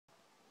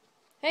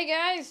Hey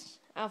guys,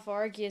 Alpha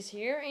Arceus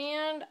here,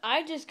 and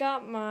I just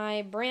got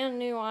my brand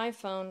new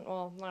iPhone.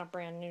 Well, not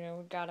brand new,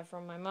 we got it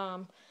from my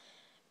mom.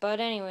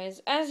 But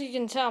anyways, as you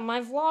can tell, my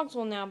vlogs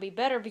will now be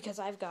better because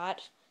I've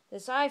got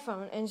this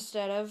iPhone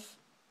instead of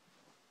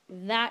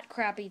that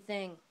crappy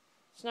thing.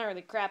 It's not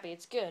really crappy,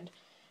 it's good.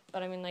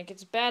 But I mean, like,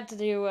 it's bad to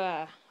do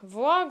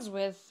vlogs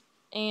with,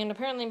 and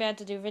apparently bad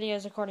to do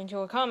videos according to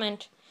a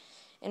comment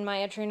in my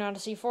Etrian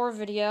Odyssey 4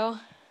 video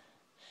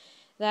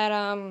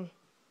that,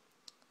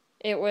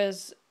 it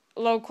was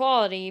low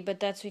quality, but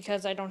that's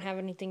because I don't have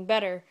anything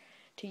better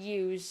to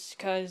use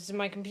because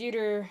my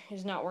computer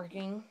is not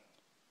working.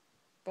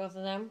 Both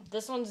of them.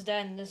 This one's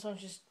dead and this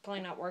one's just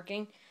plain not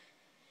working.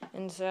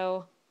 And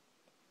so,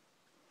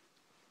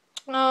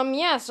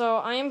 yeah, so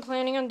I am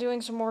planning on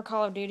doing some more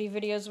Call of Duty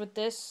videos with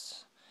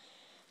this.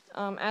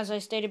 As I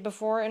stated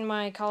before in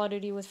my Call of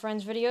Duty with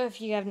Friends video, if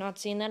you have not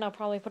seen that, I'll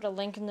probably put a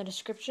link in the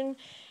description.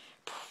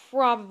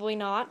 Probably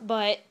not,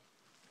 but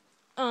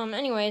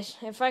anyways,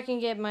 if I can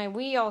get my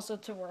Wii also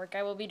to work,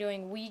 I will be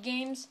doing Wii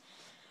games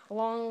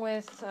along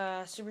with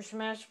Super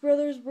Smash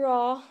Bros.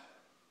 Brawl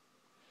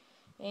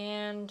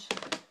and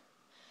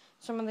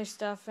some other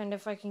stuff, and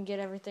if I can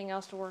get everything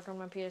else to work on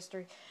my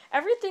PS3.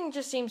 Everything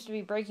just seems to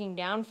be breaking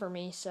down for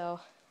me, so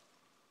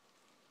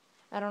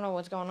I don't know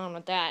what's going on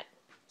with that.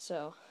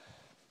 So,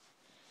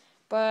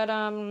 but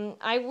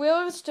I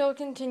will still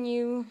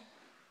continue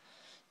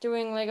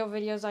doing Lego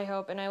videos, I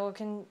hope, and I will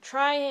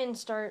try and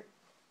start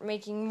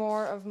making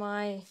more of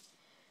my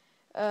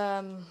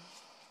Lego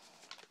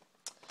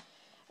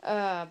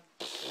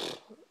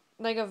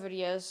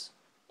videos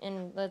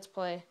in Let's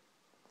Play,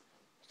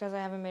 because I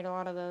haven't made a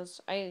lot of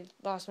those. I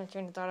lost my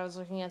train of thought. I was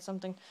looking at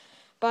something.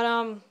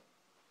 But,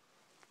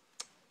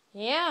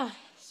 yeah,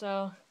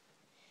 so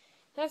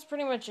that's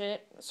pretty much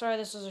it. Sorry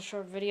this was a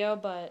short video,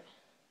 but,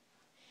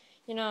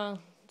 you know,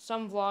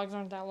 some vlogs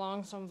aren't that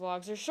long, some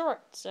vlogs are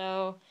short.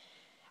 So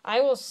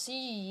I will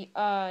see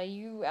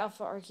you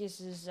Alpha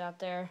Arceuses out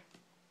there,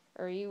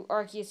 or you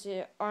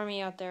Arceus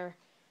Army out there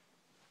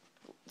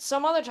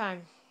some other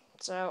time.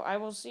 So I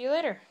will see you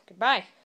later. Goodbye.